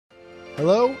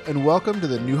Hello, and welcome to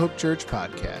the New Hope Church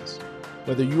podcast.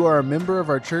 Whether you are a member of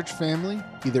our church family,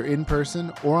 either in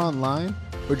person or online,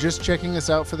 or just checking us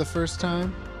out for the first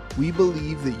time, we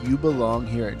believe that you belong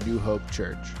here at New Hope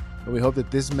Church, and we hope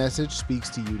that this message speaks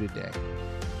to you today.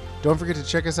 Don't forget to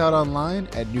check us out online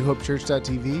at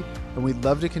newhopechurch.tv, and we'd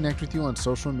love to connect with you on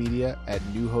social media at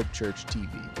New Hope Church TV.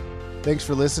 Thanks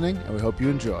for listening, and we hope you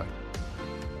enjoy.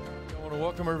 I want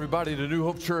to welcome everybody to New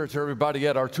Hope Church, everybody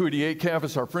at our 288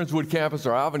 campus, our Friendswood campus,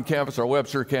 our Alvin campus, our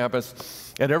Webster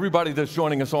campus, and everybody that's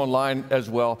joining us online as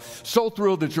well. So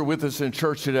thrilled that you're with us in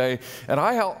church today. And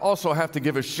I also have to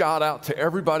give a shout out to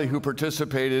everybody who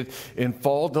participated in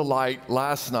Fall Delight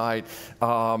last night.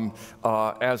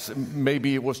 As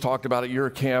maybe it was talked about at your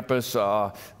campus,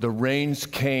 the rains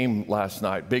came last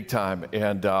night, big time.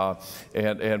 But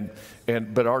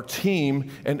our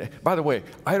team, and by the way,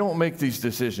 I don't make these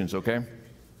decisions, okay?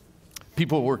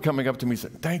 People were coming up to me and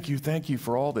saying, thank you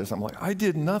for all this. I'm like, I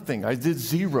did nothing. I did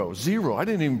zero. I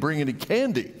didn't even bring any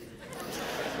candy.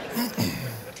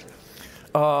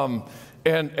 But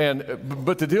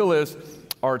the deal is,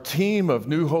 our team of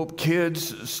New Hope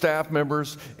kids, staff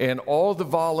members, and all the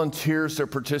volunteers that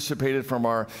participated from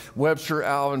our Webster,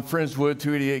 Alvin, Friendswood,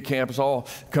 288 campus, all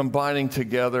combining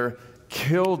together,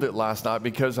 killed it last night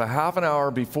because a half an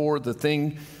hour before the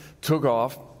thing took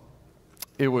off,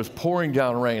 it was pouring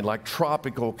down rain, like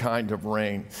tropical kind of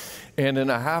rain. And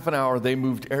in a half an hour, they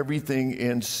moved everything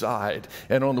inside.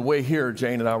 And on the way here,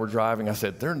 Jane and I were driving. I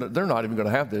said, they're not even going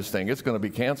to have this thing. It's going to be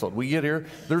canceled. We get here,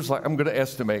 I'm going to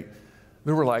estimate,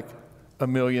 there were like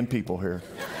 1 million people here.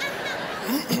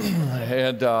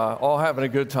 And all having a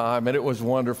good time, and it was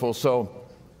wonderful. So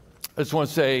I just want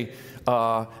to say,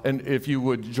 and if you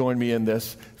would join me in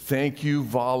this, thank you,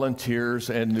 volunteers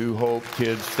and New Hope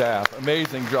Kids staff.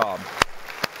 Amazing job.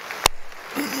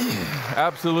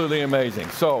 Absolutely amazing.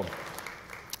 So,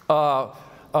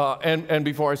 and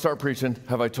before I start preaching,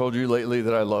 have I told you lately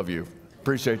that I love you?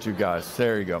 Appreciate you guys.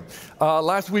 There you go.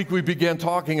 Last week we began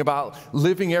talking about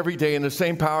living every day in the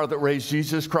same power that raised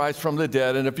Jesus Christ from the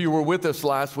dead. And if you were with us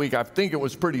last week, I think it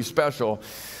was pretty special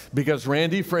because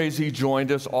Randy Frazee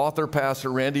joined us, author, pastor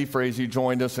Randy Frazee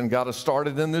joined us and got us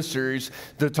started in this series.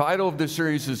 The title of this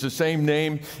series is the same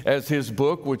name as his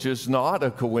book, which is not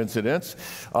a coincidence,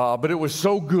 but it was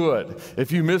so good.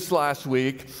 If you missed last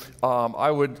week,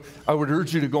 I would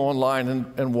urge you to go online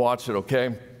and watch it,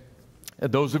 okay?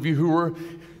 And those of you who were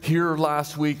here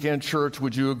last week in church,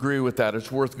 would you agree with that?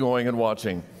 It's worth going and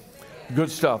watching. Good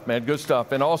stuff, man, good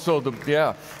stuff. And also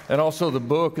the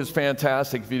book is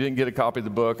fantastic. If you didn't get a copy of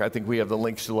the book, I think we have the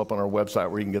link still up on our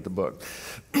website where you can get the book.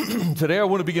 Today I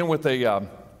want to begin with a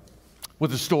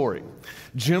story.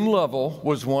 Jim Lovell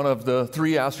was one of the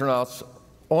 3 astronauts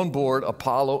on board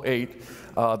Apollo 8,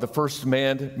 the first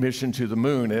manned mission to the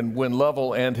moon. And when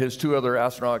Lovell and his 2 other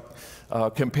astronaut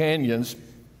companions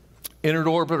entered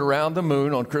orbit around the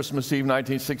moon on Christmas Eve,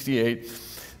 1968,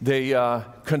 they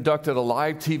conducted a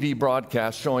live TV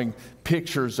broadcast showing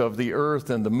pictures of the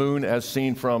Earth and the moon as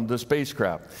seen from the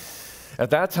spacecraft. At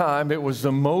that time, it was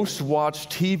the most watched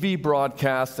TV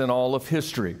broadcast in all of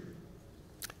history.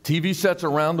 TV sets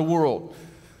around the world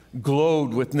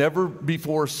glowed with never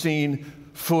before seen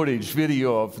footage,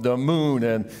 video of the moon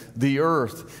and the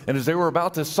Earth. And as they were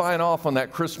about to sign off on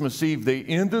that Christmas Eve, they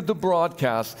ended the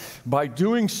broadcast by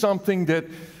doing something that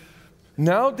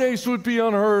nowadays would be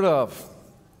unheard of.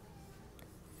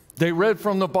 They read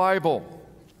from the Bible.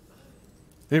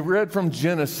 They read from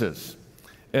Genesis.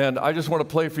 And I just want to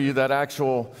play for you that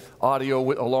actual audio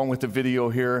along with the video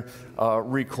here,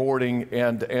 recording.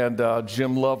 And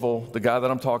Jim Lovell, the guy that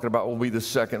I'm talking about, will be the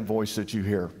second voice that you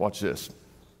hear. Watch this.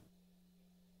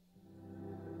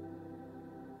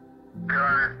 We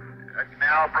are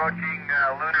now approaching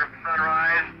lunar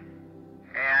sunrise,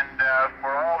 and for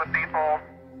all the people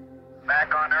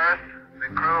back on Earth, the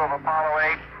crew of Apollo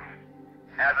 8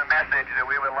 has a message that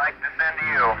we would like to send to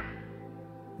you.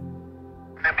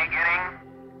 In the beginning,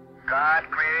 God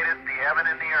created the heaven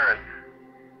and the earth.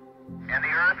 And the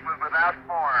earth was without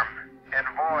form and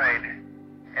void,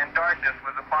 and darkness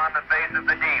was upon the face of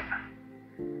the deep.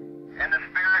 And the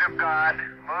Spirit of God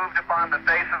moved upon the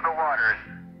face of the waters.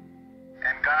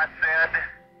 And God said,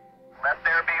 let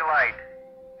there be light.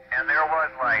 And there was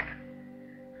light.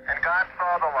 And God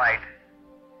saw the light,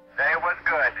 that it was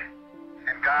good.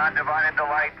 And God divided the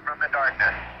light from the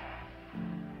darkness.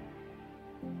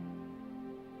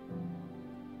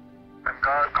 And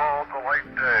God called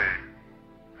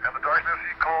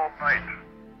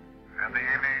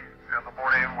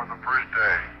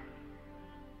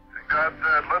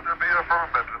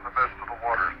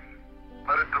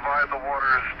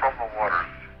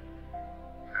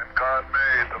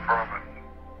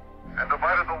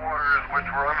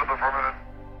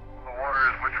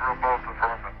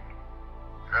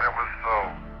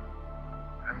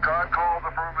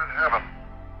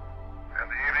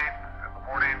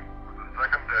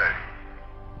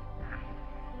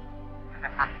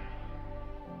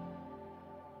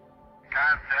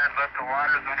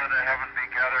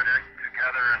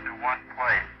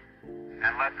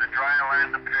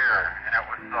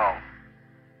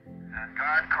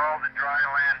dry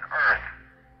land earth,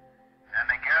 and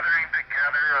the gathering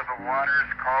together of the waters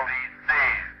called he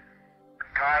seas.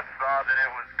 God saw that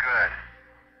it was good.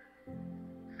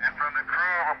 And from the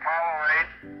crew of Apollo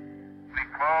 8, we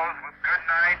close with good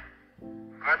night,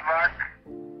 good luck,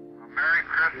 a Merry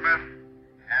Christmas,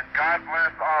 and God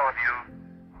bless all of you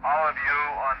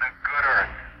on the good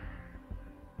earth.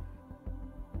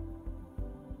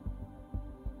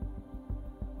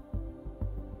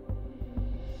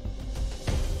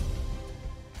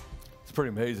 It's pretty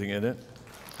amazing, isn't it?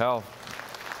 How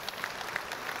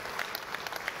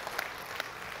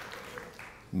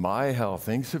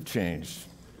things have changed.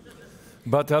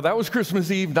 But that was Christmas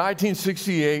Eve,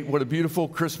 1968. What a beautiful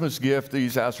Christmas gift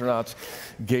these astronauts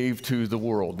gave to the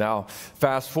world. Now,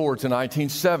 fast forward to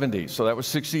 1970. So that was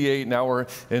 68. Now we're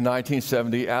in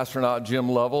 1970. Astronaut Jim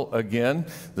Lovell, again,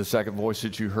 the second voice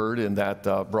that you heard in that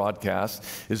broadcast,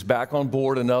 is back on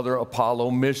board another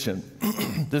Apollo mission.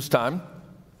 This time,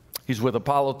 he's with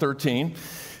Apollo 13.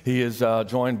 He is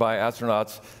joined by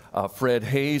astronauts Fred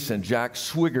Hayes and Jack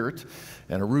Swigert.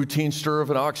 And a routine stir of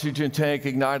an oxygen tank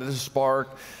ignited a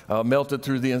spark, melted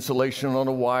through the insulation on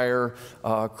a wire,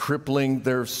 crippling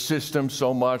their system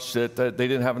so much that they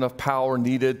didn't have enough power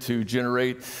needed to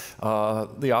generate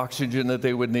the oxygen that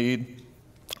they would need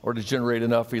or to generate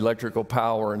enough electrical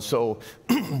power. And so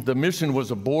the mission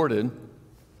was aborted.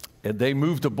 And they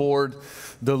moved aboard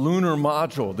the lunar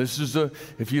module. This is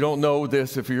if you don't know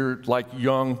this, if you're like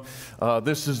young,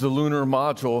 this is the lunar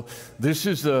module. This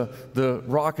is the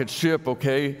rocket ship,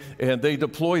 okay? And they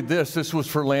deployed this. This was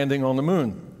for landing on the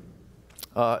moon.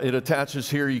 It attaches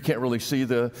here. You can't really see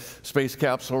the space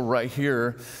capsule right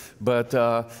here. But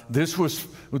this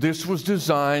was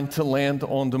designed to land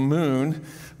on the moon.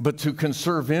 But to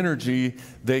conserve energy,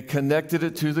 they connected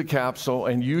it to the capsule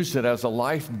and used it as a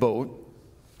lifeboat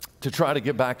to try to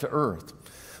get back to Earth.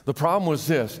 The problem was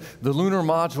this: the lunar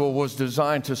module was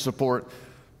designed to support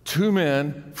 2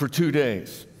 men for 2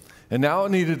 days, and now it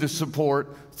needed to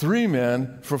support 3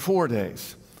 men for 4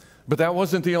 days. But that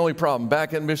wasn't the only problem.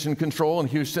 Back at Mission Control in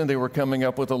Houston, they were coming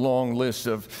up with a long list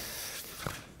of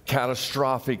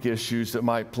catastrophic issues that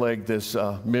might plague this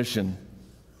mission.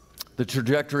 The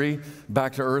trajectory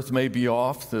back to Earth may be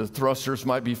off, the thrusters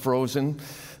might be frozen,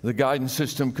 the guidance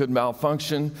system could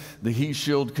malfunction, the heat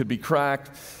shield could be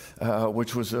cracked,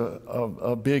 which was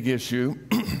a big issue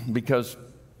because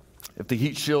if the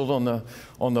heat shield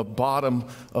on the bottom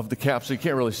of the capsule, you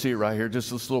can't really see it right here, just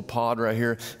this little pod right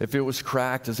here, if it was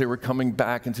cracked as they were coming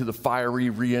back into the fiery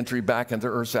re-entry back into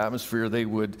Earth's atmosphere, they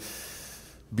would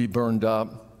be burned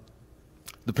up.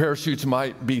 The parachutes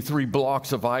might be 3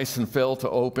 blocks of ice and fail to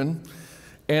open,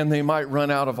 and they might run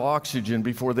out of oxygen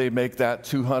before they make that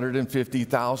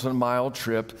 250,000-mile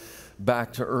trip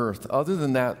back to Earth. Other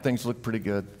than that, things look pretty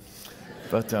good.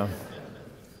 But an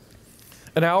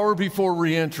hour before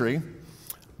re-entry,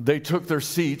 they took their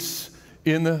seats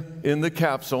in the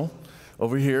capsule.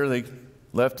 Over here, they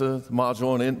left the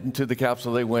module and into the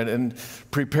capsule they went and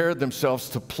prepared themselves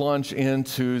to plunge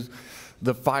into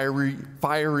the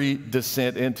fiery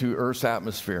descent into Earth's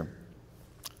atmosphere.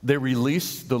 They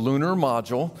released the lunar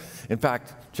module. In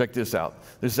fact, check this out.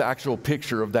 This is an actual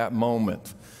picture of that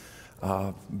moment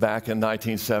back in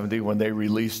 1970 when they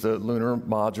released the lunar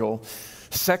module.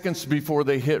 Seconds before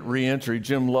they hit re-entry,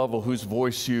 Jim Lovell, whose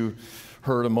voice you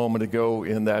heard a moment ago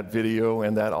in that video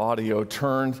and that audio,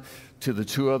 turned to the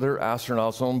 2 other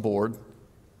astronauts on board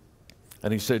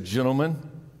and he said, "Gentlemen,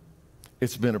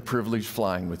 it's been a privilege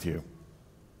flying with you."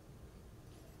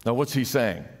 Now, what's he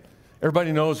saying?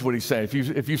 Everybody knows what he's saying.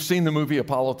 If you've seen the movie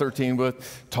Apollo 13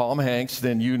 with Tom Hanks,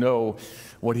 then you know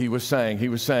what he was saying. He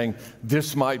was saying,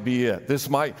 this might be it.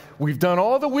 We've done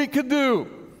all that we could do,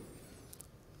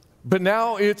 but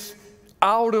now it's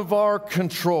out of our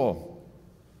control.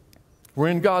 We're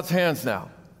in God's hands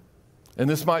now, and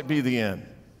this might be the end.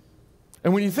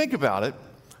 And when you think about it,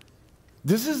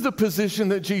 this is the position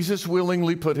that Jesus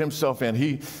willingly put himself in.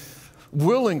 He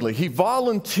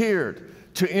volunteered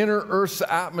to enter Earth's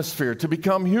atmosphere, to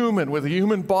become human with a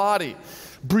human body,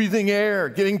 breathing air,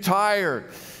 getting tired,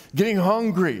 getting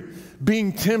hungry,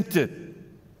 being tempted.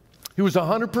 He was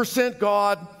 100%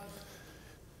 God.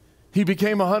 He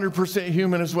became 100%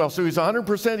 human as well. So he's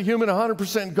 100% human,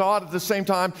 100% God at the same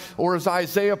time, or as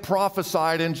Isaiah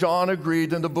prophesied and John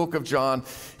agreed in the book of John,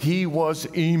 he was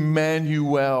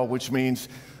Emmanuel, which means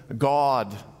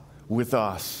God with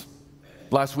us.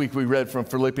 Last week we read from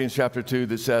Philippians chapter 2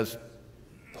 that says,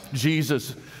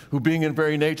 Jesus, who being in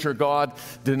very nature God,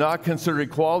 did not consider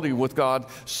equality with God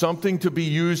something to be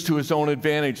used to his own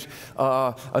advantage.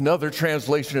 Another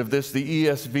translation of this, the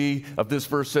ESV of this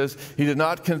verse says, he did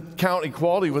not count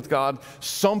equality with God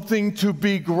something to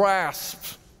be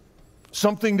grasped.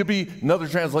 Something to be, another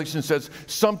translation says,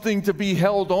 something to be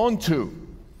held on to.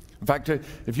 In fact,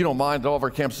 if you don't mind, all of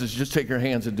our campuses, just take your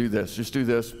hands and do this. Just do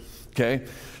this, okay?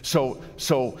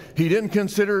 So he didn't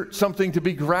consider something to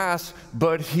be grasped,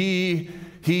 but he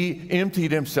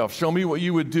emptied himself. Show me what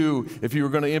you would do if you were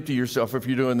going to empty yourself if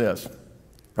you're doing this,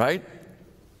 right?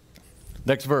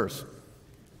 Next verse.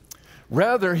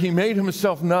 Rather, he made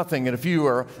himself nothing. And if you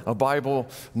are a Bible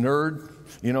nerd,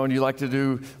 you know, and you like to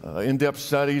do in-depth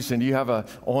studies and you have an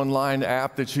online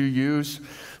app that you use,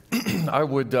 I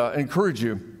would encourage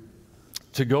you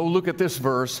to go look at this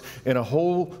verse in a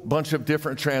whole bunch of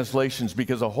different translations,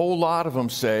 because a whole lot of them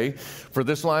say, for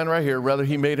this line right here, rather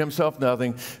he made himself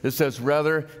nothing, it says,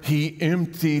 rather he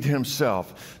emptied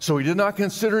himself. So he did not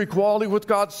consider equality with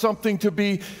God something to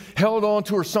be held on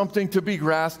to or something to be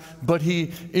grasped, but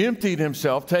he emptied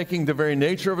himself, taking the very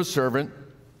nature of a servant,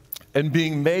 and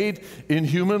being made in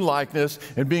human likeness,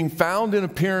 and being found in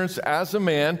appearance as a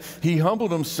man, he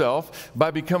humbled himself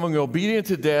by becoming obedient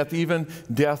to death, even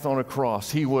death on a cross.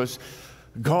 He was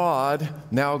God,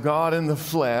 now God in the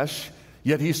flesh,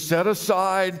 yet he set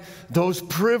aside those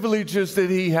privileges that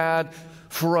he had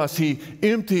for us. He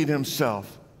emptied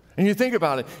himself. And you think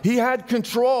about it, he had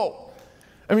control.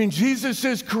 I mean, Jesus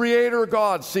is creator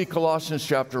God. See Colossians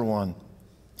chapter 1.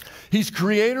 He's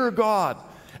creator God.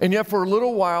 And yet for a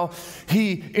little while,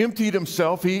 he emptied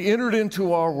himself. He entered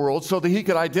into our world so that he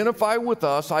could identify with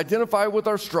us, identify with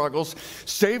our struggles,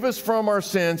 save us from our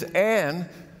sins, and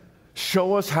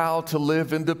show us how to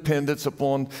live in dependence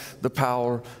upon the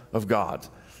power of God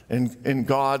and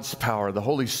God's power, the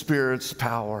Holy Spirit's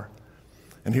power.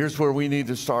 And here's where we need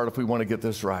to start if we want to get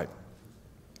this right.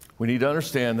 We need to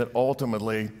understand that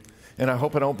ultimately, and I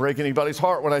hope I don't break anybody's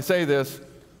heart when I say this,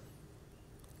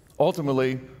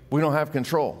 ultimately, we don't have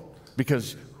control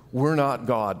because we're not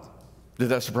God. Did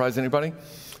that surprise anybody?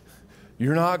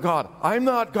 You're not God. I'm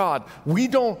not God. We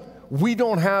don't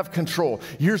have control.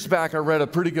 Years back, I read a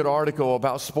pretty good article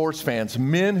about sports fans,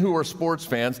 men who are sports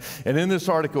fans, and in this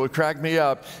article, it cracked me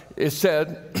up. It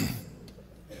said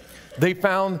they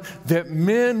found that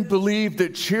men believe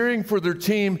that cheering for their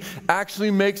team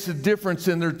actually makes a difference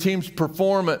in their team's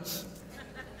performance.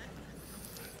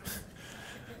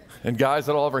 And guys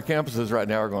at all of our campuses right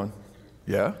now are going,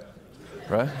 yeah,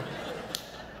 right?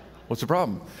 What's the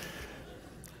problem?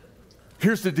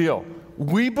 Here's the deal.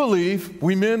 We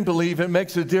men believe it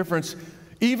makes a difference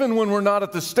even when we're not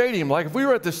at the stadium. Like if we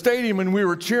were at the stadium and we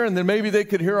were cheering, then maybe they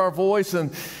could hear our voice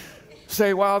and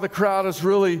say, wow, the crowd is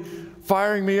really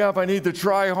firing me up. I need to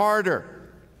try harder.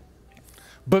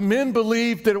 But men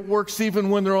believe that it works even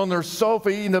when they're on their sofa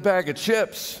eating a bag of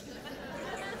chips.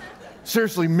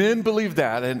 Seriously, men believe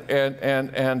that,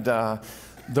 and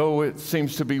though it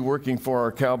seems to be working for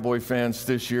our Cowboy fans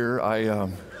this year,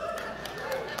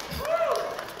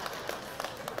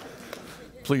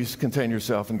 please contain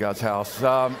yourself in God's house.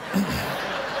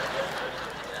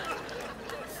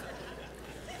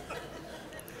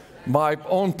 My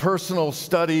own personal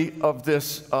study of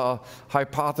this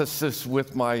hypothesis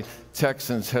with my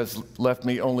Texans has left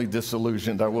me only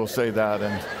disillusioned, I will say that,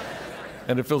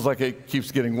 and it feels like it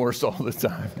keeps getting worse all the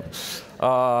time.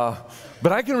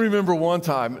 But I can remember one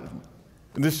time,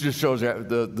 and this just shows you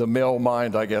the male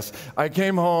mind, I guess. I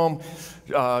came home,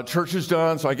 church is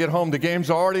done, so I get home, the game's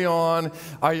already on.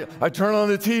 I turn on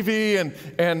the TV,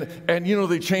 and you know,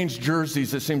 they change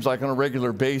jerseys, it seems like, on a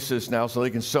regular basis now, so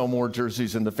they can sell more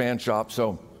jerseys in the fan shop.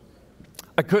 So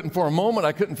for a moment,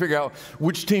 I couldn't figure out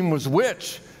which team was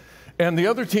which. And the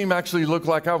other team actually looked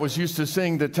like I was used to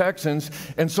seeing, the Texans.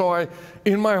 And so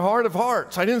in my heart of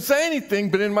hearts, I didn't say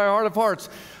anything, but in my heart of hearts,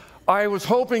 I was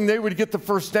hoping they would get the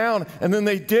first down. And then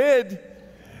they did.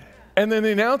 And then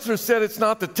the announcer said it's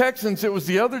not the Texans, it was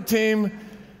the other team.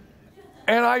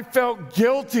 And I felt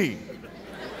guilty.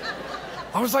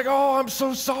 I was like, oh, I'm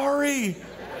so sorry.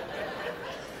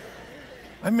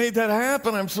 I made that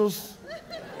happen.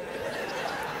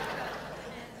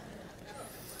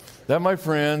 That, my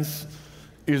friends,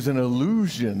 is an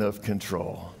illusion of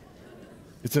control.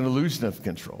 It's an illusion of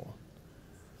control.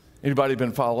 Anybody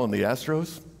been following the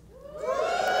Astros?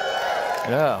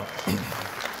 Yeah.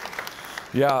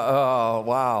 Yeah,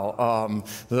 wow.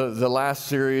 The last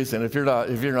series, and if you're not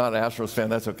an Astros fan,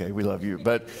 that's okay. We love you.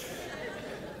 But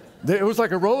it was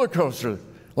like a roller coaster.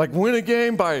 Like win a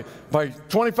game by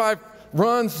 25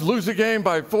 runs, lose a game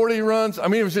by 40 runs. I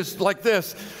mean, it was just like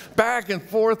this, back and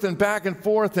forth and back and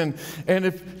forth. And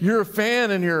if you're a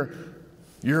fan and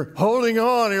you're holding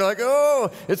on, you're like,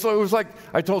 oh, it was like,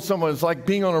 I told someone, it's like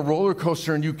being on a roller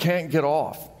coaster and you can't get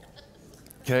off.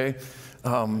 Okay?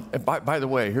 And by the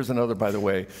way, here's another by the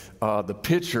way. The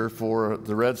pitcher for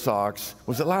the Red Sox,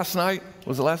 was it last night?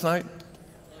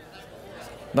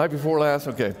 Night before last?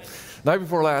 Okay. Night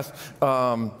before last,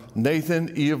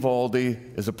 Nathan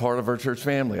Eovaldi is a part of our church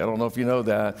family. I don't know if you know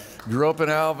that. Grew up in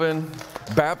Alvin,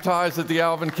 baptized at the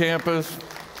Alvin campus.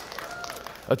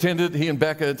 He and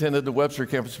Becca attended the Webster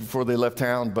campus before they left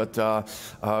town, but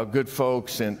good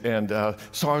folks. And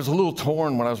so I was a little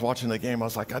torn when I was watching the game. I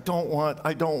was like, I don't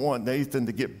want Nathan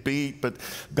to get beat, but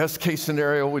best case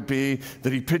scenario would be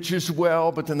that he pitches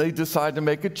well, but then they decide to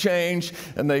make a change,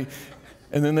 and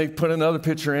then they put another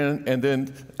pitcher in, and then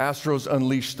Astros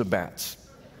unleashed the bats.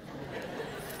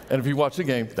 And if you watch the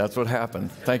game, that's what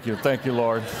happened. Thank you,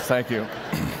 Lord. Thank you.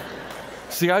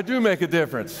 See, I do make a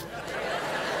difference.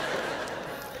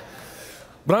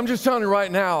 But I'm just telling you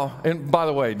right now, and by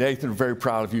the way, Nathan, very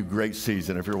proud of you. Great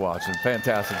season if you're watching.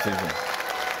 Fantastic season.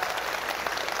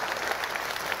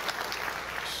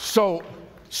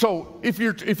 So if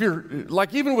you're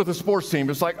like, even with a sports team,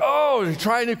 it's like, oh, you're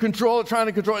trying to control it.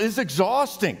 It's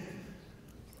exhausting.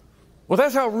 Well,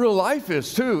 that's how real life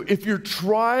is too. If you're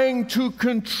trying to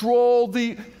control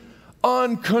the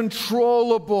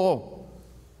uncontrollable,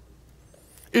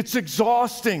 it's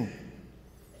exhausting.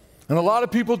 And a lot of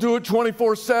people do it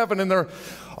 24/7, and they're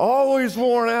always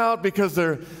worn out because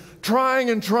they're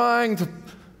trying to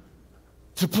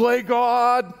play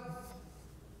God.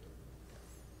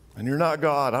 And you're not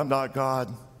God. I'm not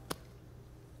God.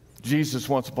 Jesus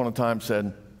once upon a time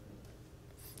said,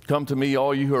 "Come to me,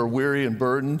 all you who are weary and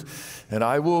burdened, and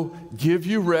I will give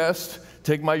you rest.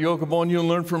 Take my yoke upon you and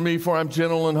learn from me, for I'm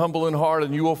gentle and humble in heart,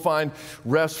 and you will find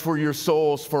rest for your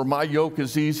souls. For my yoke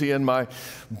is easy and my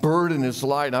burden is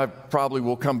light." And I probably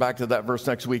will come back to that verse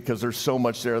next week because there's so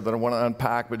much there that I want to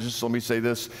unpack. But just let me say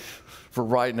this for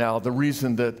right now. The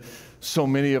reason that so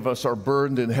many of us are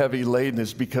burdened and heavy laden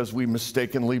is because we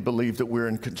mistakenly believe that we're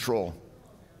in control.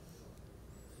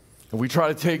 And we try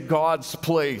to take God's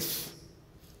place.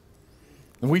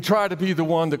 And we try to be the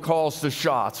one that calls the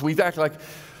shots. We act like,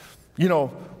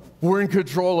 we're in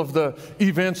control of the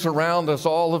events around us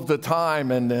all of the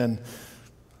time.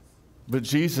 But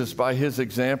Jesus, by his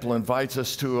example, invites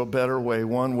us to a better way,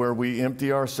 one where we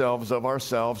empty ourselves of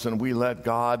ourselves and we let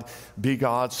God be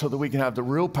God so that we can have the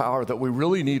real power that we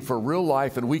really need for real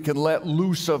life, and we can let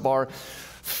loose of our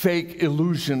fake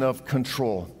illusion of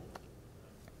control.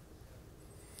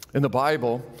 In the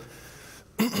Bible,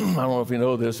 I don't know if you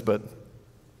know this, but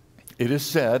it is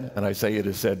said, and I say it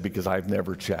is said because I've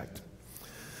never checked,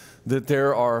 that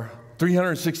there are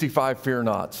 365 fear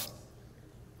nots.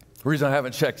 The reason I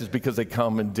haven't checked is because they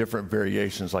come in different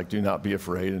variations, like do not be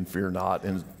afraid and fear not,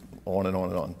 and on and on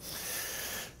and on.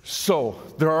 So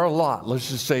there are a lot, let's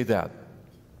just say that.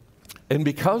 And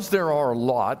because there are a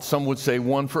lot, some would say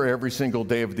one for every single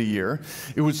day of the year,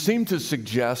 it would seem to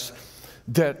suggest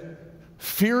that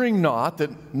fearing not, that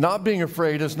not being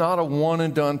afraid is not a one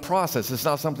and done process. It's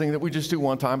not something that we just do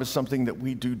one time, it's something that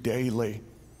we do daily.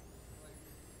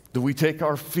 That we take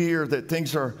our fear that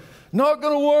things are not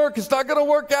going to work, it's not going to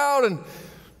work out, and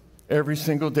every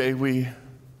single day we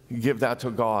give that to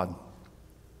God.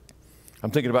 I'm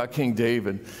thinking about King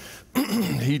David.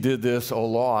 He did this a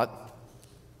lot.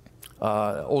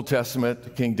 Old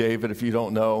Testament, King David, if you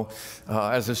don't know,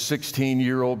 as a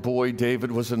 16-year-old boy, David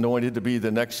was anointed to be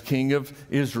the next king of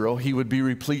Israel. He would be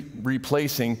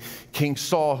replacing King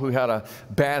Saul, who had a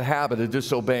bad habit of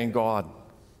disobeying God.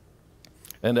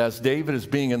 And as David is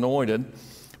being anointed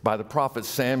by the prophet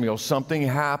Samuel, something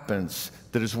happens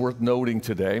that is worth noting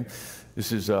today.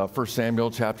 This is 1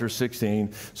 Samuel chapter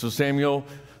 16. So Samuel,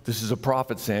 this is a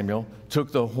prophet Samuel,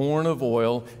 took the horn of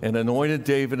oil and anointed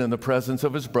David in the presence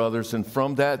of his brothers. And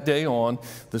from that day on,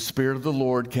 the Spirit of the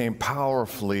Lord came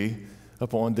powerfully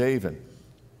upon David.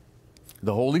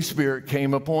 The Holy Spirit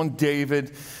came upon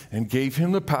David and gave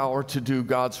him the power to do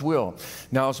God's will.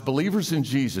 Now, as believers in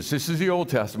Jesus, this is the Old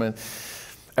Testament.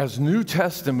 As New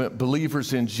Testament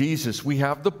believers in Jesus, we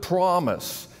have the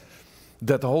promise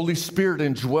that the Holy Spirit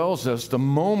indwells us the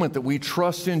moment that we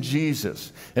trust in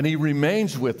Jesus, and he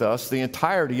remains with us the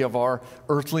entirety of our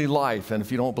earthly life. And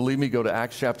if you don't believe me, go to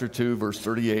Acts chapter 2, verse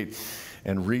 38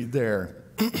 and read there.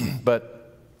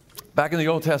 But back in the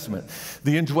Old Testament,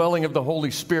 the indwelling of the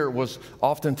Holy Spirit was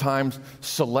oftentimes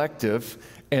selective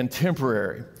and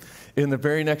temporary. In the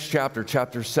very next chapter,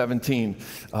 chapter 17,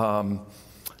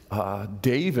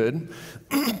 David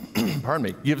pardon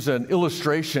me, gives an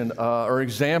illustration or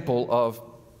example of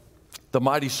the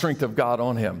mighty strength of God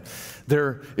on him.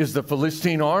 There is the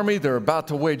Philistine army. They're about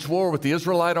to wage war with the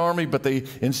Israelite army, but they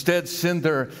instead send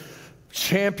their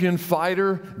champion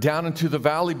fighter down into the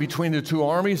valley between the two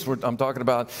armies. I'm talking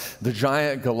about the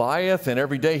giant Goliath, and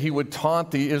every day he would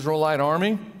taunt the Israelite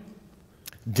army.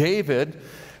 David,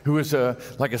 who is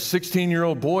like a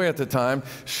 16-year-old boy at the time,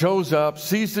 shows up,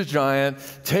 sees the giant,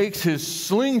 takes his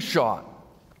slingshot,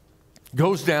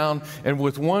 goes down, and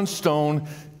with one stone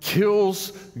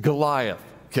kills Goliath.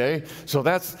 Okay, so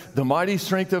that's the mighty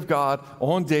strength of God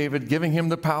on David, giving him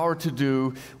the power to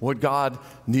do what God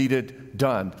needed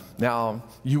done. Now,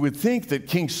 you would think that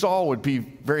King Saul would be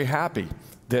very happy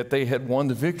that they had won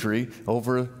the victory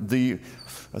over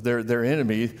their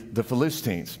enemy, the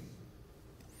Philistines.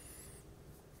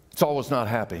 Saul was not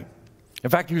happy. In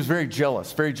fact, he was very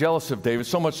jealous of David,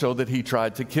 so much so that he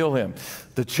tried to kill him.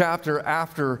 The chapter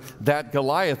after that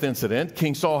Goliath incident,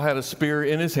 King Saul had a spear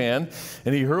in his hand,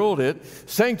 and he hurled it,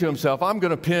 saying to himself, I'm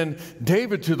going to pin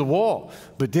David to the wall.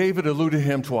 But David eluded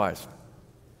him twice.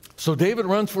 So David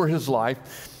runs for his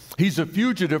life. He's a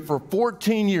fugitive for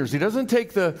 14 years. He doesn't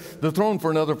take the throne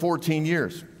for another 14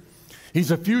 years. He's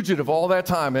a fugitive all that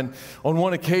time. And on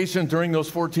one occasion during those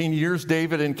 14 years,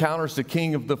 David encounters the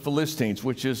king of the Philistines,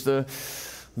 which is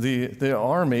the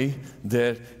army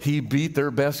that he beat their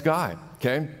best guy,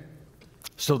 okay?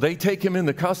 So they take him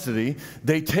into custody.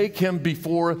 They take him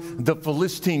before the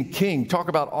Philistine king. Talk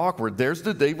about awkward.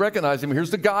 They recognize him.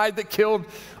 Here's the guy that killed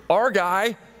our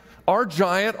guy, our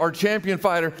giant, our champion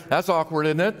fighter. That's awkward,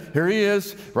 isn't it? Here he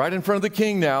is, right in front of the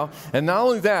king now. And not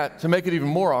only that, to make it even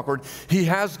more awkward, he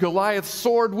has Goliath's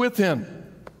sword with him.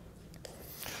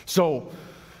 So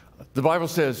the Bible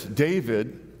says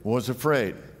David was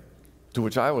afraid, to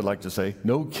which I would like to say,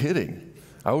 no kidding.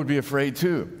 I would be afraid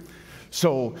too.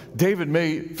 So David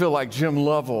may feel like Jim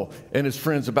Lovell and his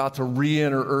friends about to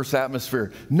re-enter Earth's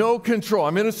atmosphere. No control.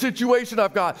 I'm in a situation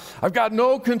I've got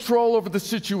no control over the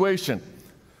situation.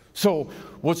 So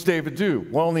what's David do?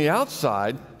 Well, on the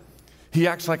outside, he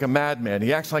acts like a madman.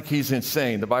 He acts like he's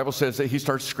insane. The Bible says that he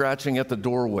starts scratching at the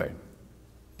doorway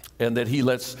and that he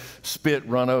lets spit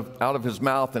run out of his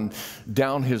mouth and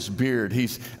down his beard.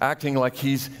 He's acting like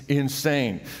he's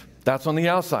insane. That's on the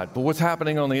outside. But what's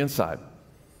happening on the inside?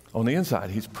 On the inside,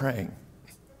 he's praying.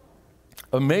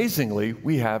 Amazingly,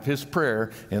 we have his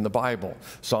prayer in the Bible.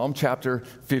 Psalm chapter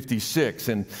 56.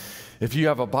 And if you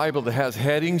have a Bible that has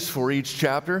headings for each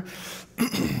chapter,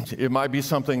 it might be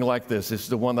something like this. It's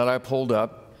the one that I pulled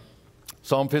up.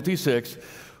 Psalm 56,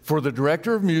 for the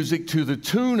director of music to the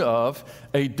tune of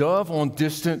A Dove on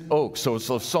Distant Oaks. So it's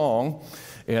a song,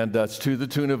 and it's to the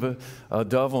tune of a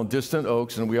dove on distant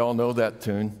oaks, and we all know that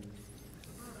tune.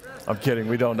 I'm kidding,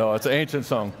 we don't know. It's an ancient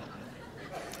song.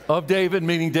 Of David,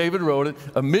 meaning David wrote it,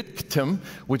 a miktam,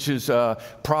 which is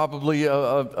probably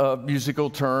a musical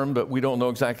term, but we don't know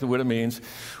exactly what it means.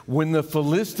 When the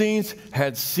Philistines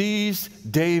had seized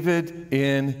David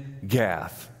in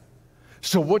Gath.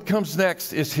 So what comes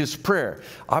next is his prayer.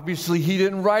 Obviously, he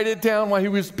didn't write it down while he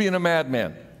was being a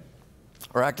madman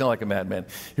or acting like a madman.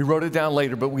 He wrote it down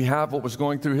later, but we have what was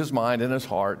going through his mind and his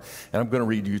heart, and I'm going to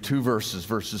read you two verses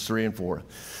 3 and 4.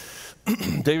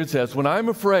 David says, when I'm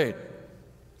afraid,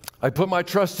 I put my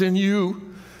trust in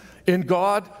you, in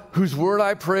God, whose word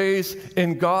I praise,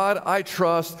 in God I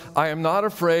trust. I am not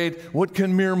afraid. What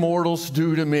can mere mortals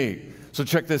do to me? So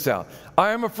check this out. I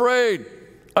am afraid.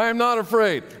 I am not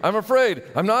afraid. I'm afraid.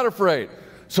 I'm not afraid.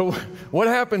 So what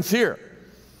happens here?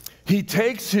 He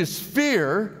takes his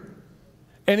fear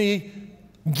and he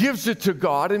gives it to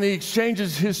God, and he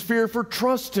exchanges his fear for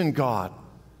trust in God.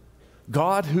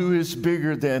 God who is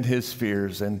bigger than his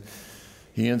fears. And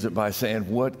he ends it by saying,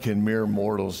 what can mere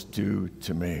mortals do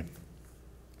to me?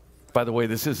 By the way,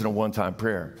 this isn't a one-time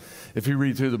prayer. If you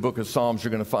read through the book of Psalms,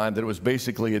 you're going to find that it was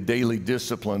basically a daily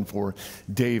discipline for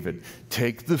David.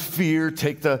 Take the fear,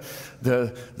 take the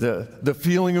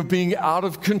feeling of being out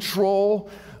of control,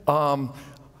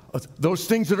 those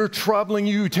things that are troubling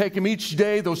you, take them each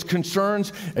day, those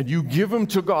concerns, and you give them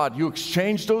to God. You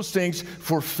exchange those things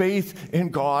for faith in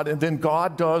God, and then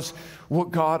God does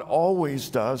what God always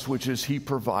does, which is he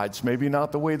provides. Maybe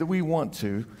not the way that we want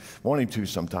him to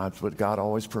sometimes, but God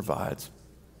always provides.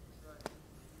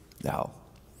 Now,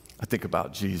 I think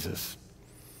about Jesus.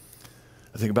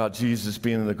 I think about Jesus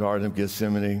being in the Garden of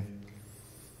Gethsemane.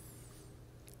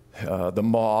 The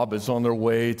mob is on their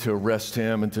way to arrest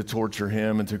him and to torture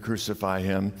him and to crucify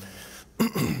him.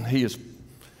 He has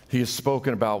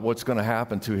spoken about what's going to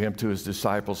happen to him, to his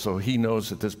disciples, so he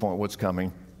knows at this point what's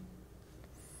coming.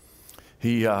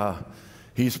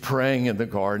 He's praying in the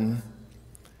garden,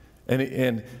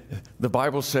 And the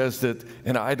Bible says that,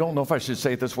 and I don't know if I should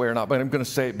say it this way or not, but I'm going to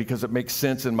say it because it makes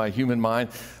sense in my human mind.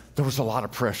 There was a lot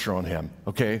of pressure on him,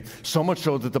 okay? So much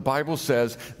so that the Bible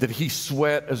says that he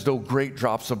sweat as though great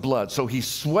drops of blood. So he's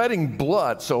sweating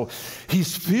blood. So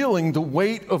he's feeling the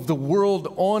weight of the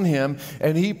world on him.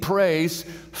 And he prays,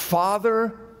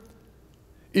 Father,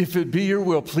 if it be your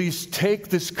will, please take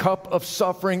this cup of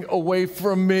suffering away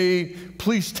from me.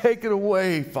 Please take it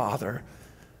away, Father.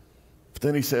 But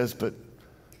then he says, but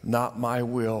not my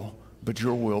will, but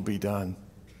your will be done.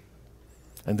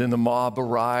 And then the mob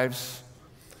arrives.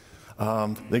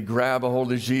 They grab a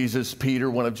hold of Jesus. Peter,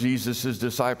 one of Jesus'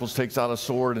 disciples, takes out a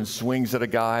sword and swings at a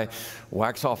guy,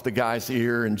 whacks off the guy's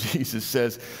ear, and Jesus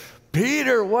says,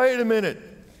 Peter, wait a minute.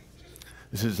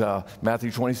 This is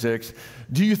Matthew 26.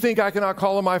 Do you think I cannot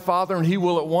call on my Father, and he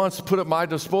will at once put at my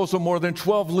disposal more than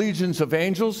 12 legions of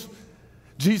angels?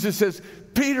 Jesus says,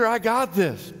 Peter, I got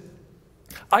this.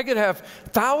 I could have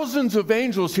thousands of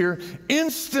angels here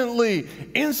instantly,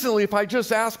 if I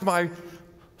just ask my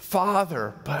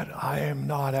Father, but I am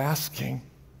not asking.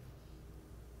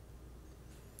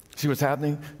 See what's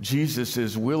happening? Jesus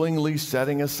is willingly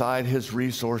setting aside his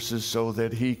resources so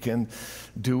that he can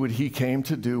do what he came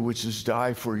to do, which is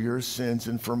die for your sins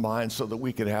and for mine so that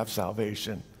we could have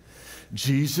salvation.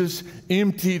 Jesus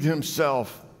emptied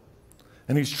himself,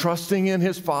 and he's trusting in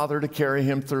his Father to carry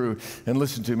him through. And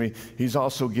listen to me, he's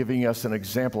also giving us an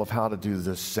example of how to do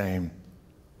the same.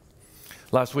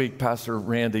 Last week, Pastor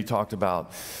Randy talked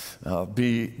about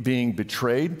being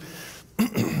betrayed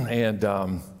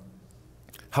and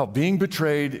how being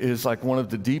betrayed is like one of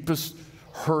the deepest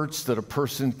hurts that a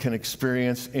person can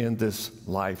experience in this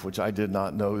life, which I did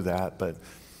not know that. But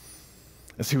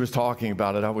as he was talking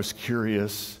about it, I was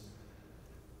curious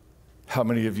how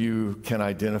many of you can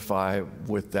identify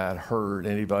with that hurt?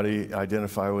 Anybody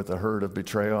identify with the hurt of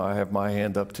betrayal? I have my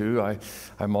hand up too.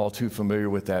 I'm all too familiar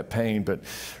with that pain. But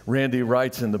Randy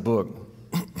writes in the book,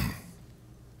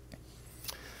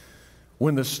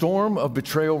 when the storm of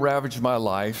betrayal ravaged my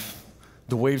life,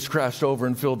 the waves crashed over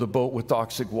and filled the boat with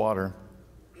toxic water.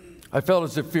 I felt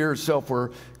as if fear itself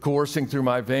were coursing through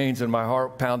my veins and my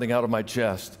heart pounding out of my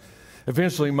chest.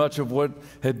 Eventually, much of what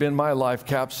had been my life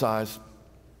capsized,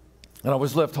 and I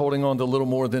was left holding on to little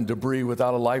more than debris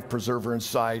without a life preserver in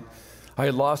sight. I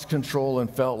had lost control and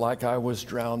felt like I was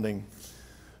drowning.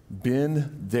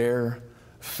 Been there,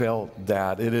 felt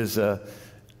that. It is a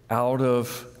out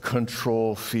of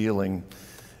control feeling,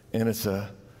 and it's a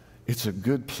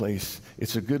good place.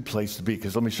 It's a good place to be,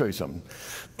 because let me show you something.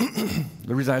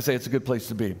 The reason I say it's a good place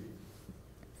to be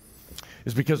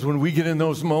is because when we get in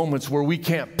those moments where we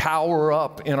can't power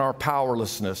up in our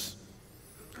powerlessness,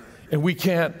 and we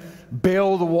can't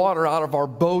bail the water out of our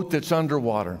boat that's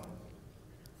underwater,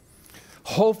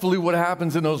 hopefully what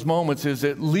happens in those moments is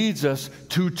it leads us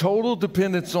to total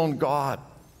dependence on God,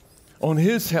 on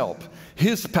his help,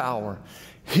 his power,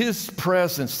 his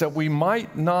presence that we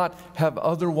might not have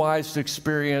otherwise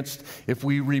experienced if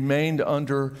we remained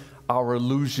under our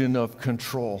illusion of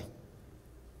control.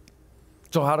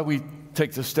 So how do we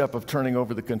take the step of turning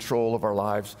over the control of our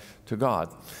lives to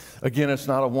God? Again, it's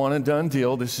not a one and done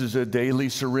deal. This is a daily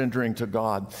surrendering to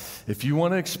God. If you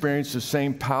want to experience the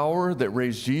same power that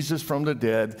raised Jesus from the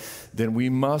dead, then we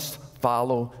must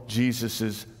follow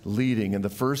Jesus' leading. And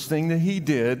the first thing that he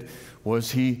did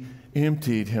was he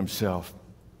emptied himself.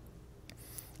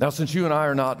 Now, since you and I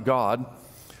are not God,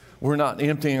 we're not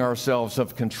emptying ourselves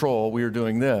of control. We are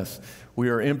doing this. We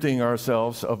are emptying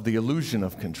ourselves of the illusion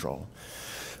of control.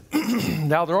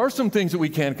 Now, there are some things that we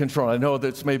can control. I know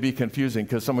this may be confusing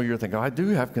because some of you are thinking, I do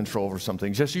have control over some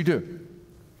things. Yes, you do.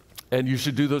 And you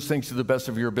should do those things to the best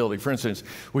of your ability. For instance,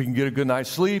 we can get a good night's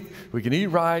sleep. We can eat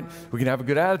right. We can have a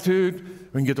good attitude.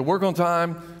 We can get to work on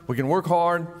time. We can work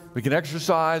hard. We can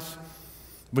exercise.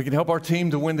 We can help our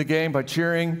team to win the game by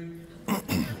cheering.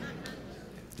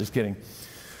 Just kidding.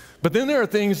 But then there are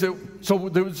things that, so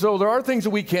there are things that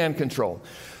we can control.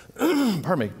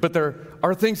 Pardon me. But there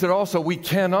are things that also we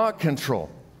cannot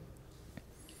control.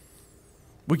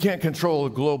 We can't control a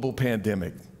global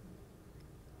pandemic.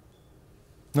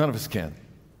 None of us can.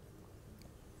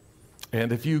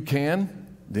 And if you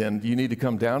can, then you need to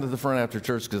come down to the front after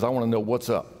church because I want to know what's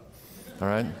up. All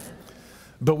right?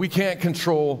 But we can't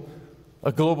control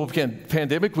a global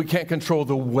pandemic. We can't control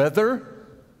the weather.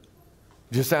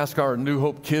 Just ask our New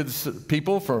Hope Kids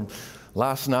people from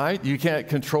last night. You can't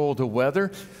control the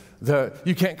weather.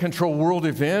 You can't control world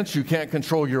events. You can't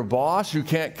control your boss. You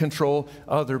can't control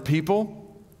other people.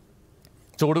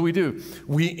 So what do?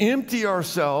 We empty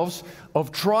ourselves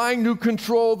of trying to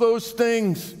control those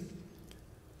things.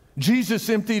 Jesus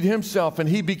emptied himself and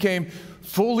he became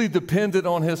fully dependent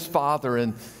on his Father,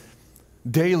 and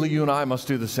daily you and I must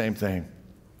do the same thing.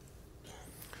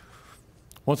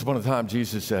 Once upon a time,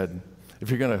 Jesus said, if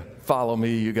you're going to follow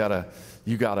me, you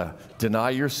gotta deny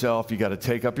yourself, you gotta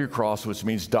take up your cross, which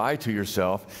means die to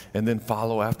yourself, and then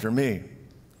follow after me.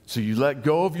 So you let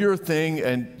go of your thing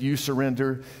and you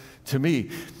surrender to me.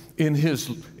 In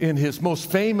his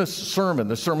most famous sermon,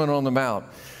 the Sermon on the Mount,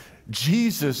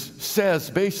 Jesus says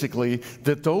basically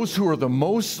that those who are the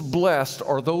most blessed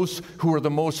are those who are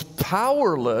the most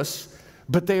powerless,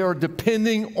 but they are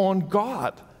depending on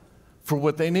God for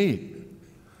what they need.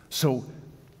 So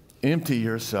empty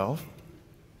yourself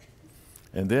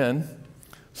and then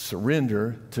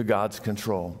surrender to God's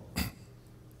control.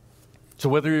 So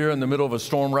whether you're in the middle of a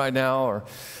storm right now or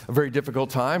a very difficult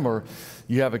time, or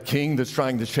you have a king that's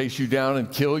trying to chase you down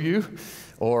and kill you,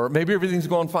 or maybe everything's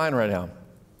going fine right now,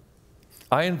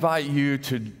 I invite you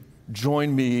to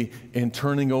join me in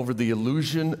turning over the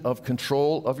illusion of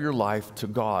control of your life to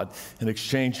God and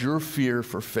exchange your fear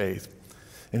for faith.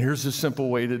 And here's a simple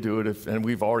way to do it, and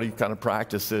we've already kind of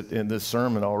practiced it in this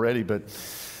sermon already, but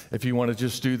if you want to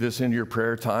just do this in your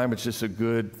prayer time, it's just a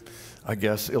good, I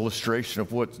guess, illustration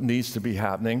of what needs to be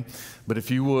happening. But if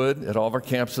you would, at all of our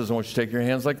campuses, I want you to take your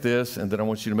hands like this, and then I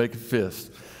want you to make a fist.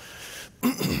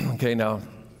 Okay, now,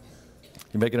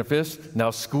 you're making a fist?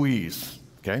 Now squeeze,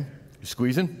 okay? You're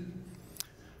squeezing?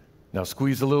 Now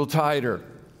squeeze a little tighter,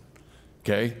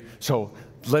 okay? So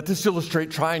let this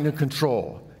illustrate trying to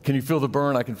control. Can you feel the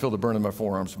burn? I can feel the burn in my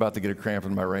forearms. About to get a cramp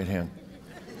in my right hand.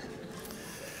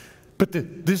 But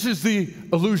this is the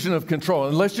illusion of control.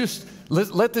 And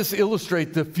let this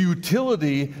illustrate the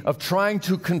futility of trying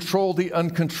to control the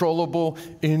uncontrollable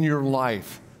in your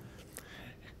life.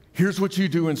 Here's what you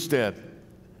do instead.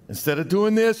 Instead of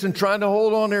doing this and trying to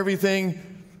hold on to everything,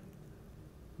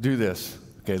 do this.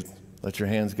 Okay, let your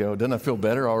hands go. Doesn't that feel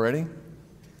better already?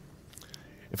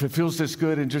 If it feels this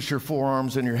good in just your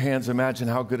forearms and your hands, imagine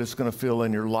how good it's going to feel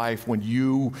in your life when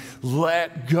you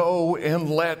let go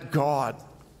and let God.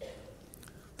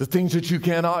 The things that you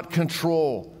cannot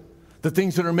control, the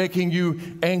things that are making you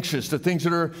anxious, the things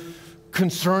that are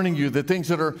concerning you, the things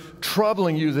that are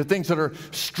troubling you, the things that are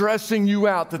stressing you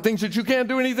out, the things that you can't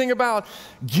do anything about,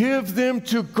 give them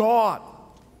to God.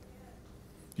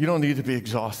 You don't need to be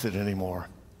exhausted anymore.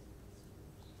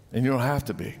 And you don't have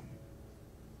to be.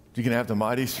 You can have the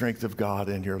mighty strength of God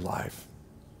in your life.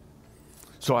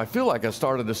 So I feel like I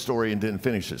started the story and didn't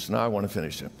finish it, so now I want to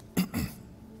finish it.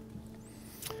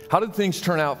 How did things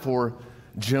turn out for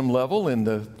Jim Lovell and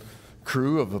the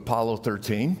crew of Apollo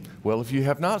 13? Well, if you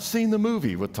have not seen the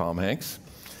movie with Tom Hanks,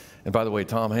 and by the way,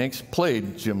 Tom Hanks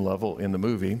played Jim Lovell in the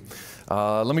movie,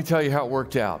 let me tell you how it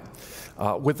worked out.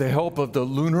 With the help of the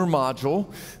lunar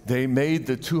module, they made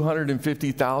the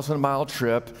 250,000-mile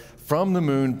trip from the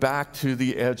moon back to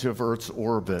the edge of Earth's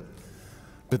orbit.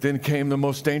 But then came the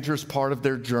most dangerous part of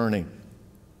their journey,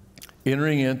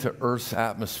 entering into Earth's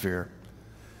atmosphere.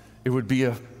 It would be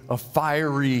a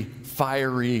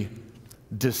fiery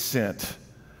descent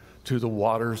to the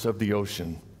waters of the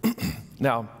ocean.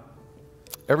 Now,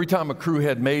 every time a crew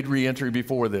had made re-entry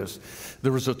before this,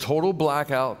 there was a total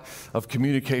blackout of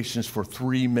communications for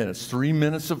 3 minutes. 3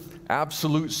 minutes of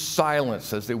absolute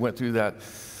silence as they went through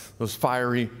those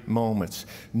fiery moments.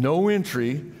 No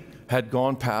entry had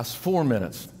gone past 4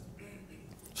 minutes.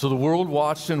 So the world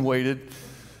watched and waited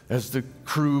as the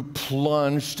crew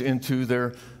plunged into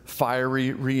their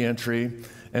fiery re-entry,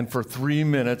 and for 3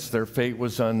 minutes their fate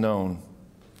was unknown.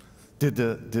 Did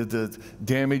the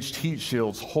damaged heat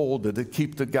shields hold? Did it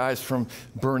keep the guys from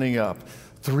burning up?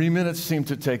 3 minutes seemed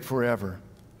to take forever.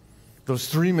 Those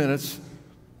 3 minutes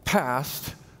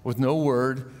passed with no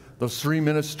word. Those 3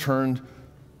 minutes turned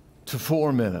to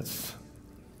 4 minutes,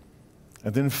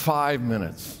 and then 5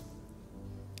 minutes,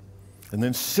 and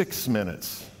then 6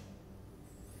 minutes.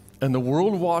 And the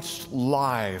world watched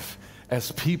live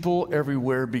as people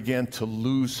everywhere began to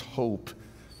lose hope.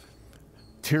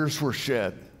 Tears were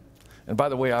shed. And by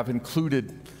the way, I've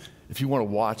included, if you want to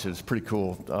watch it, it's pretty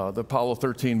cool, the Apollo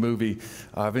 13 movie.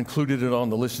 I've included it on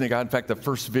the listening guide. In fact, the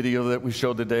first video that we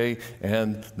showed today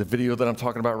and the video that I'm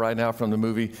talking about right now from the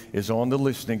movie is on the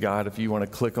listening guide if you want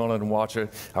to click on it and watch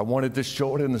it. I wanted to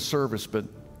show it in the service, but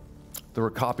there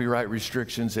were copyright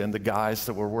restrictions, and the guys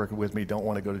that were working with me don't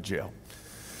want to go to jail.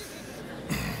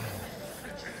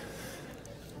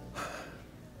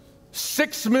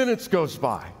 6 minutes goes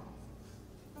by.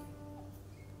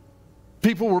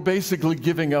 People were basically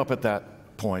giving up at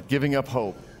that point, giving up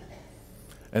hope.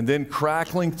 And then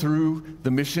crackling through the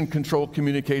mission control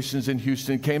communications in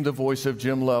Houston came the voice of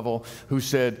Jim Lovell, who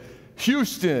said,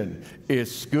 "Houston,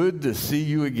 it's good to see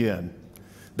you again."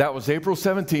 That was April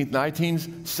 17th,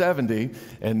 1970.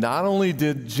 And not only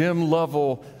did Jim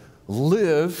Lovell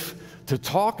live to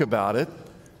talk about it,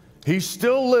 he's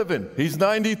still living. He's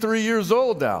 93 years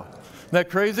old now. Isn't that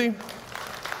crazy?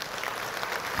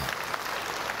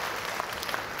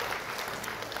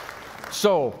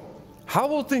 So, how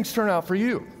will things turn out for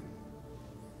you?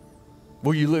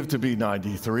 Will you live to be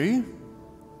 93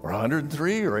 or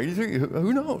 103 or 83?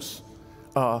 Who knows?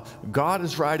 God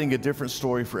is writing a different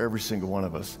story for every single one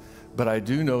of us. But I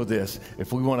do know this: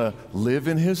 if we want to live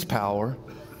in His power,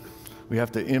 we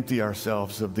have to empty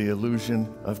ourselves of the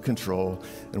illusion of control,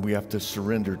 and we have to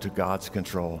surrender to God's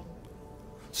control.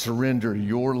 Surrender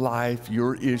your life,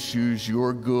 your issues,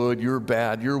 your good, your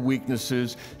bad, your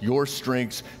weaknesses, your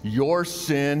strengths, your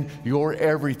sin, your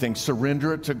everything.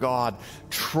 Surrender it to God.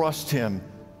 Trust Him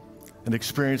and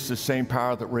experience the same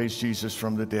power that raised Jesus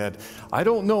from the dead. I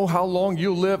don't know how long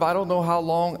you'll live. I don't know how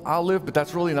long I'll live, but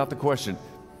that's really not the question.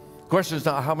 The question is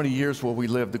not how many years will we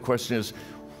live. The question is,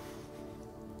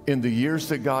 in the years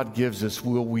that God gives us,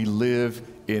 will we live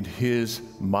in His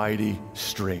mighty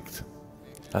strength?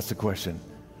 That's the question.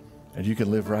 And you can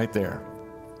live right there.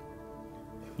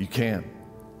 You can,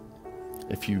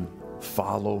 if you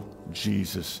follow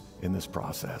Jesus in this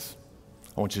process.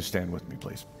 I want you to stand with me,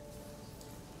 please.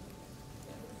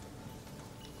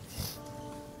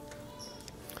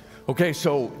 Okay,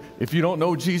 so if you don't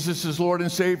know Jesus as Lord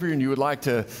and Savior and you would like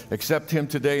to accept Him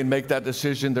today and make that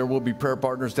decision, there will be prayer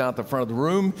partners down at the front of the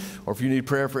room. Or if you need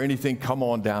prayer for anything, come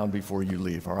on down before you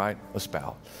leave, all right? Let's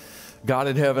bow. God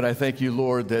in heaven, I thank you,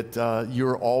 Lord, that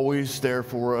you're always there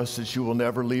for us, that you will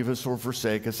never leave us or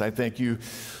forsake us. I thank you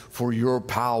for your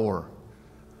power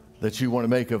that you want to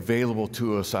make available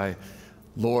to us.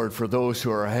 Lord, for those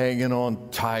who are hanging on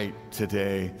tight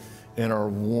today and are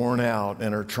worn out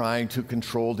and are trying to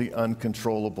control the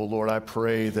uncontrollable, Lord, I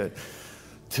pray that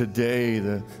today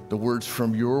the words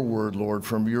from your word, Lord,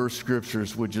 from your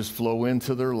scriptures would just flow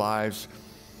into their lives,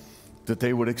 that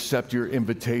they would accept your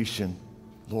invitation,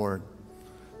 Lord,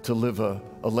 to live a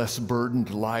less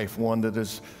burdened life, one that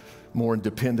is more in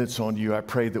dependence on you. I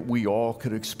pray that we all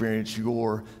could experience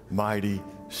your mighty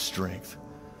strength.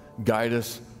 Guide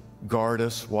us, guard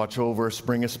us, watch over us,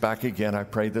 bring us back again. I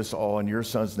pray this all in your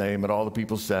Son's name, and all the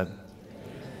people said, amen.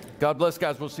 God bless,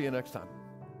 guys. We'll see you next time.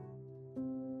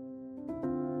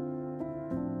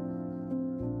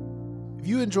 If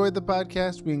you enjoyed the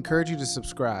podcast, we encourage you to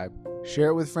subscribe, share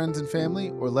it with friends and family,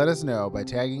 or let us know by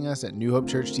tagging us at New Hope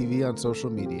Church TV on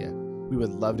social media. We would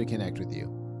love to connect with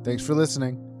you. Thanks for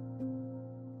listening.